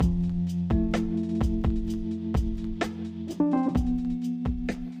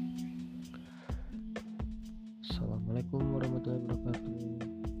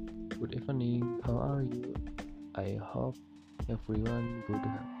hope everyone good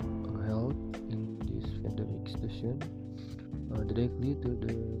health in this pandemic situation. Directly to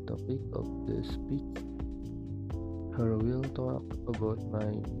the topic of the speech, I will talk about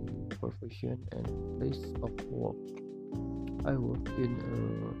my profession and place of work. I work in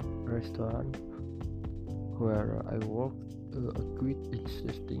a restaurant where I work a quite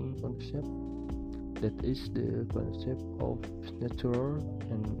interesting concept that is the concept of natural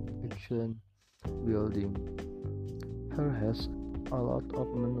and excellent building. Here has a lot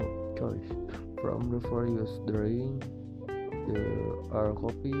of menu choice from the various drink, the are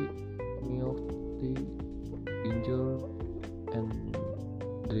coffee, milk tea, ginger, and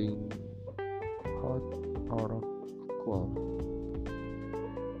drink hot or cold.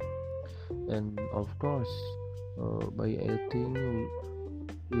 And of course, by eating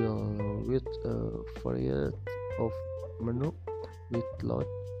will with a variety of menu with lot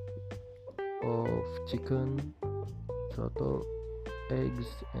of chicken, soto, eggs,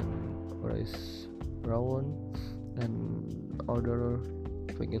 and rice, rawan, and other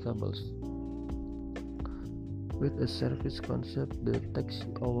vegetables. With a service concept that takes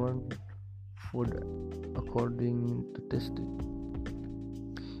our food according to taste.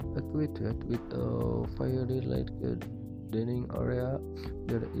 Equipped with a firelight dining area,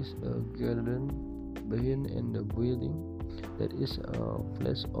 there is a garden behind in the building. That is a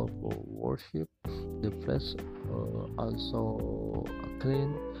place of worship. The place also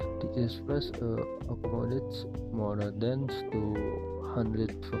clean. This place accommodates more than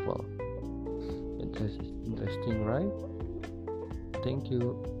 200 people. Interesting, right? Thank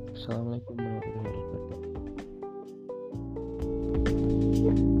you. Assalamualaikum warahmatullahi wabarakatuh.